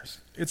it is ours.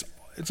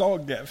 It's all a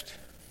gift.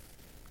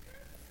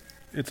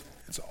 It's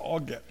all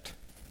a gift.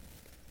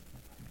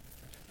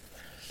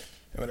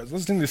 And when I was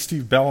listening to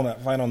Steve Bell on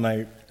that final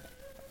night,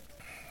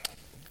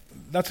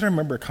 that's what I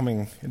remember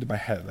coming into my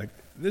head. Like,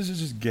 this is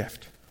just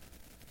gift.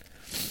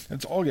 And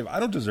it's all gift. I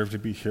don't deserve to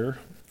be here.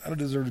 I don't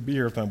deserve to be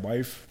here with my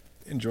wife,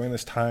 enjoying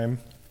this time.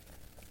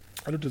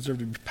 I don't deserve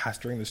to be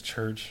pastoring this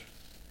church.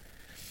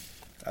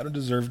 I don't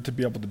deserve to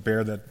be able to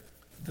bear the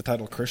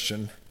title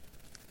Christian.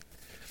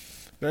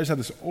 But I just have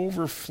this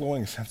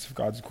overflowing sense of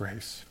God's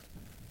grace.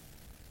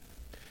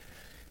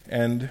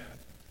 And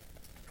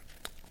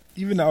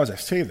even now as I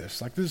say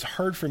this, like, this is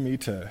hard for me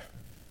to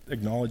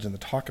acknowledge and to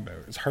talk about.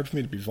 It's hard for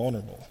me to be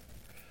vulnerable.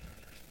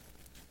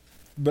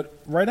 But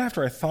right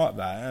after I thought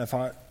that, I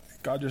thought,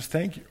 God, just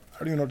thank you. I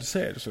don't even know what to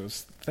say. I just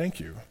was, thank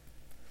you.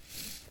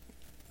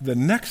 The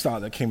next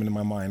thought that came into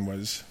my mind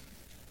was,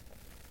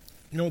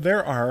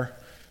 there are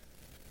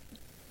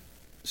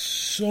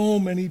so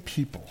many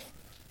people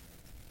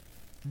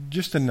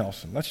just in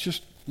Nelson. Let's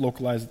just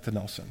localize it to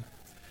Nelson.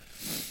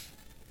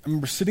 I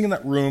remember sitting in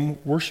that room,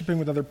 worshiping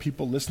with other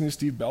people, listening to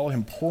Steve Bell,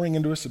 him pouring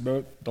into us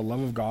about the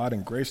love of God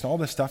and grace and all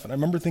this stuff. And I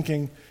remember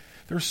thinking,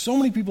 there are so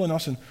many people in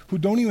Nelson who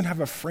don't even have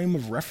a frame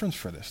of reference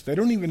for this. They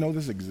don't even know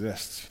this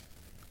exists.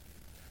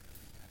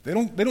 They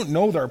don't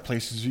know there are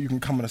places you can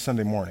come on a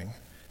Sunday morning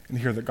and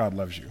hear that God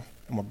loves you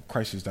and what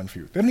Christ has done for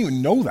you. They don't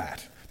even know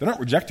that. They're not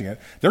rejecting it.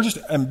 They're just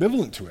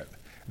ambivalent to it.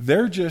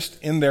 They're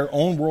just in their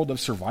own world of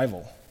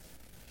survival.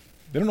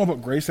 They don't know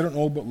about grace. They don't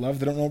know about love.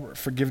 They don't know about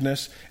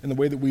forgiveness in the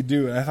way that we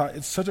do. And I thought,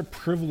 it's such a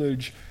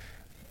privilege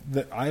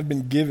that I've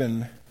been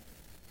given.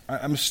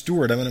 I'm a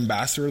steward. I'm an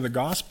ambassador of the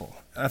gospel.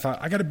 And I thought,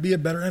 I got to be a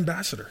better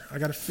ambassador. I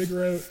got to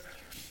figure out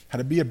how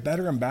to be a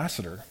better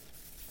ambassador.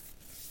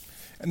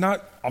 And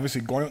not obviously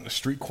going out in the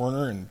street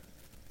corner and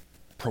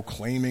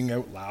proclaiming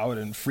out loud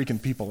and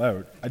freaking people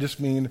out. I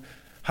just mean,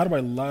 how do I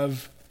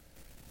love,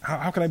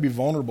 how can I be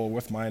vulnerable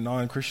with my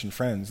non-Christian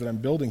friends that I'm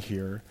building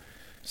here,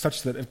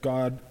 such that if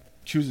God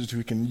chooses to,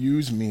 he can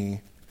use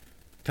me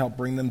to help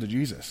bring them to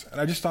Jesus.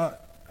 And I just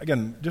thought,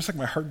 again, just like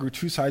my heart grew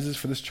 2 sizes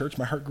for this church,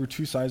 my heart grew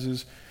 2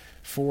 sizes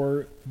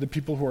for the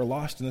people who are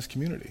lost in this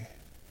community.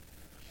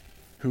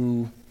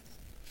 There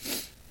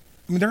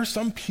are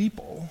some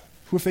people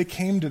who, if they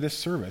came to this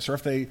service, or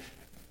if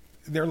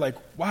they're like,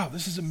 wow,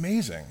 this is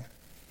amazing.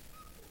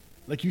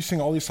 Like, you sing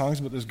all these songs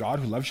about this God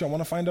who loves you, I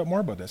want to find out more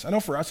about this. I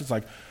know for us it's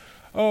like,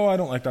 oh, I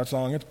don't like that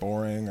song, it's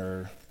boring,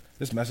 or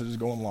this message is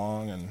going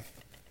long, and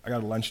I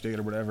got a lunch date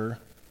or whatever.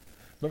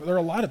 But there are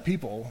a lot of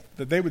people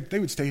that they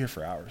would stay here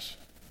for hours.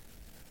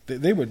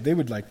 They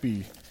would like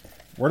be,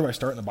 where do I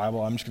start in the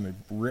Bible? I'm just going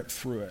to rip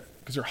through it,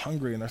 because they're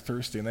hungry and they're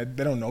thirsty and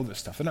they don't know this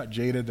stuff. They're not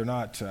jaded. They're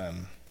not.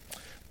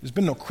 There's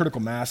been no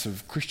critical mass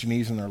of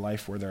Christianese in their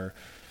life where they're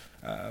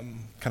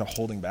kind of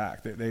holding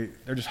back.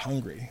 They're just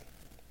hungry.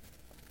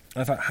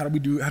 And I thought, how do we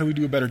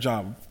do a better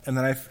job? And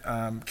then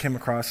I came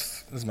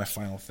across, this is my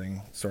final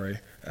thing. Sorry.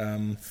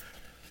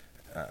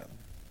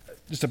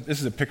 This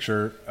is a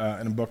picture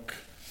in a book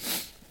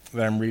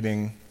that I'm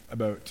reading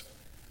about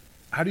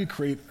how do you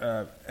create,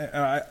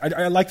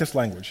 I like this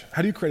language,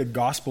 how do you create a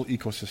gospel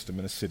ecosystem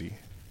in a city?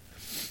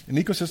 An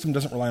ecosystem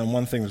doesn't rely on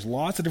one thing. There's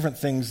lots of different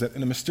things that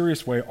in a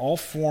mysterious way all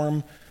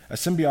form a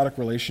symbiotic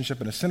relationship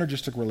and a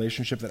synergistic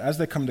relationship that as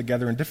they come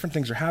together and different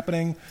things are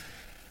happening,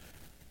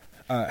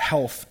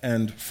 health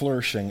and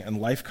flourishing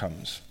and life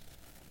comes.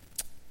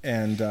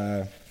 And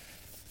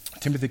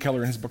Timothy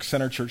Keller in his book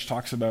Center Church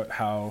talks about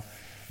how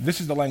this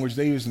is the language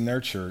they use in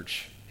their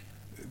church.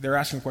 They're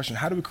asking the question,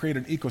 how do we create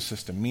an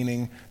ecosystem?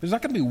 Meaning, there's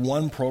not going to be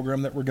one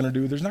program that we're going to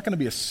do. There's not going to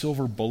be a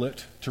silver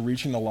bullet to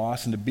reaching the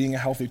lost and to being a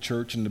healthy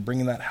church and to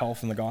bringing that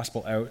health and the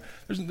gospel out.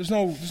 There's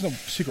no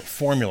secret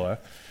formula.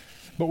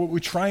 But what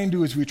we try and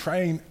do is we try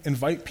and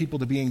invite people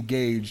to be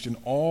engaged in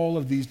all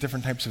of these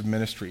different types of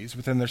ministries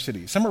within their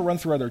city. Some are run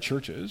through other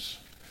churches,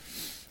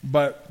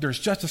 but there's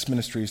justice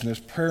ministries, and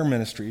there's prayer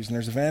ministries, and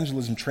there's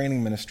evangelism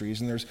training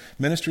ministries, and there's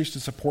ministries to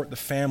support the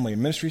family,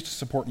 ministries to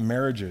support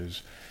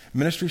marriages,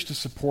 ministries to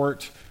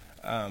support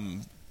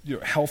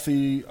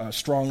healthy,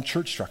 strong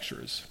church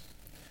structures.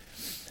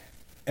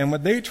 And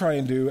what they try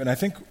and do, and I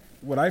think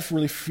what I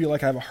really feel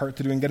like I have a heart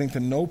to do in getting to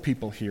know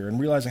people here and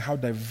realizing how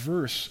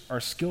diverse our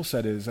skill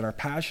set is and our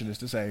passion is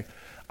to say,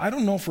 I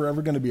don't know if we're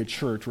ever going to be a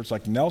church where it's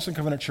like Nelson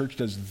Covenant Church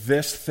does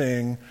this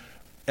thing,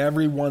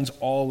 everyone's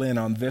all in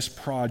on this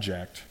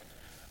project.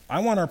 I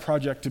want our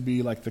project to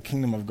be like the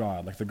kingdom of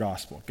God, like the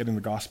gospel, getting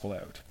the gospel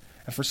out.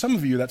 And for some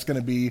of you, that's going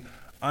to be,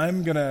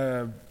 I'm going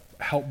to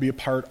help be a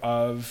part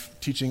of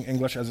teaching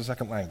English as a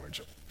second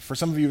language. For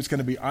some of you, it's going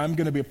to be, I'm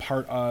going to be a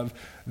part of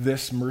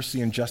this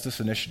mercy and justice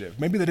initiative.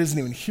 Maybe that isn't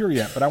even here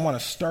yet, but I want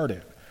to start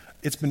it.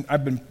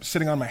 I've been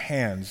sitting on my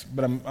hands,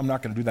 but I'm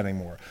not going to do that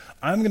anymore.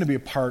 I'm going to be a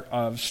part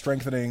of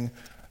strengthening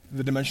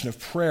the dimension of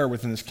prayer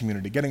within this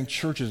community, getting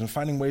churches and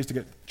finding ways to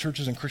get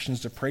churches and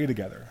Christians to pray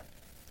together.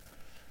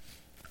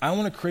 I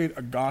want to create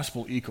a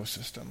gospel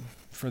ecosystem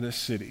for this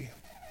city.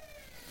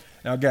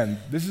 Now again,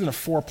 this isn't a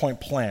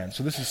 4-point plan,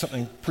 so this is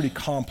something pretty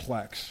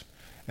complex,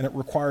 and it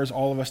requires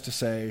all of us to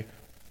say,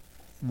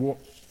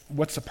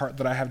 what's the part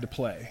that I have to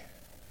play?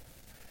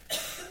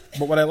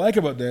 But what I like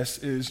about this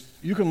is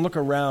you can look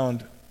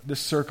around this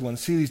circle and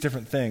see these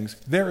different things.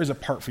 There is a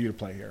part for you to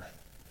play here.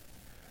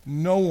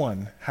 No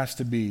one has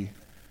to be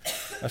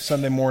a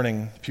Sunday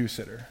morning pew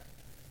sitter.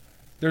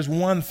 There's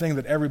one thing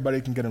that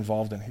everybody can get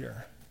involved in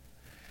here.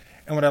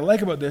 And what I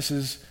like about this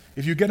is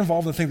if you get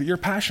involved in the thing that you're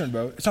passionate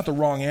about, it's not the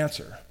wrong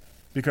answer.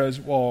 Because,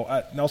 well,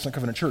 at Nelson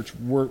Covenant Church,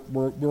 we're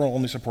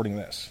only supporting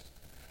this.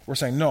 We're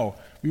saying, no,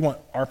 we want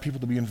our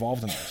people to be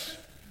involved in this.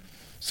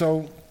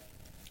 So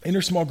in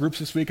your small groups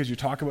this week, as you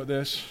talk about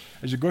this,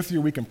 as you go through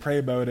your week and pray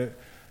about it,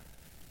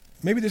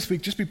 maybe this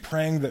week just be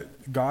praying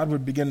that God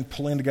would begin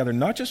pulling together,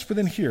 not just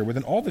within here,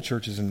 within all the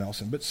churches in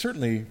Nelson, but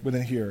certainly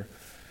within here,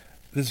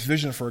 this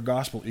vision for a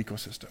gospel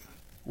ecosystem,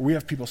 where we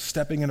have people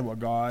stepping into what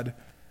God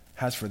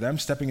has for them,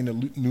 stepping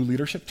into new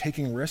leadership,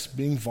 taking risks,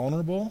 being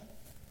vulnerable.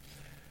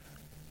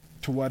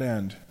 To what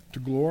end? To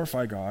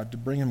glorify God, to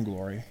bring him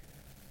glory,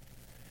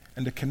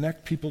 and to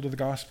connect people to the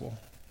gospel.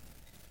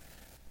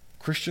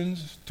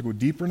 Christians to go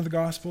deeper into the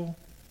gospel,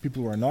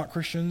 people who are not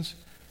Christians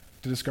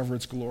to discover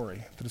its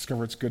glory, to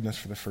discover its goodness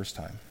for the first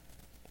time.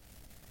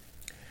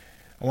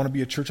 I want to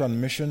be a church on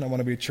mission. I want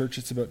to be a church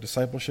that's about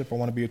discipleship. I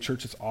want to be a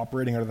church that's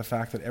operating out of the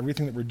fact that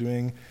everything that we're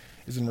doing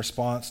is in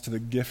response to the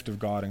gift of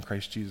God in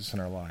Christ Jesus in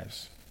our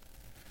lives.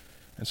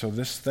 And so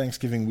this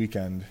Thanksgiving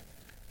weekend,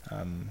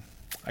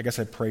 I guess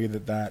I pray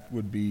that that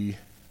would be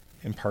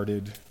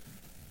imparted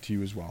to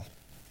you as well.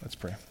 Let's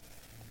pray.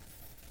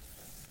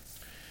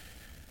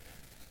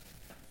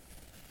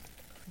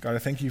 God, I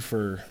thank you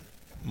for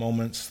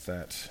moments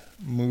that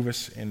move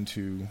us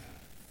into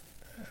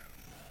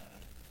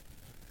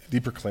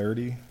deeper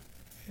clarity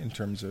in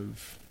terms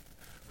of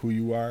who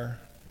you are,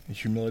 the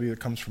humility that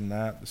comes from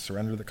that, the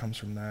surrender that comes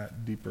from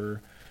that, deeper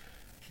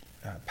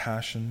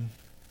passion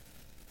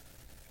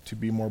to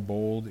be more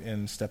bold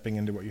in stepping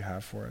into what you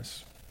have for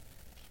us.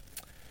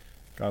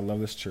 God, I love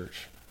this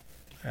church.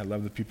 I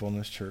love the people in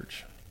this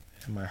church.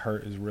 And my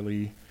heart is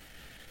really,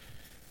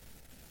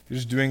 you're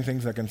just doing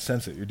things that I can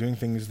sense it. You're doing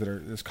things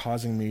that's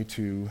causing me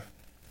to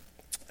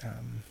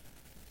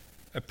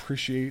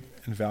appreciate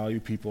and value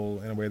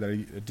people in a way that I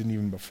didn't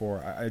even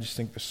before. I just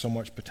think there's so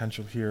much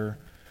potential here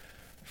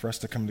for us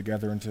to come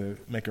together and to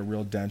make a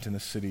real dent in the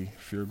city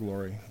for your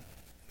glory.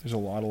 There's a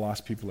lot of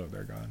lost people out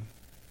there, God.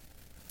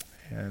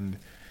 And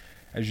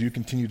as you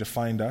continue to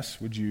find us,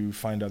 would you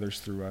find others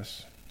through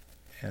us?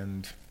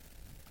 And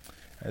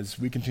as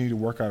we continue to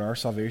work out our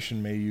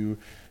salvation, may you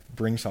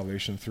bring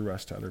salvation through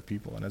us to other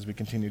people. And as we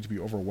continue to be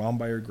overwhelmed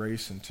by your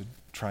grace and to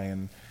try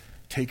and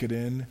take it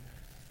in,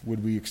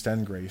 would we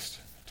extend grace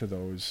to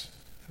those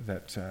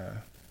that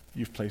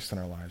you've placed in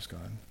our lives,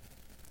 God.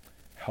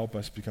 Help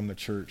us become the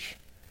church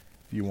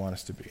that you want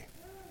us to be.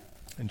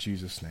 In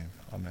Jesus' name,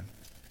 amen.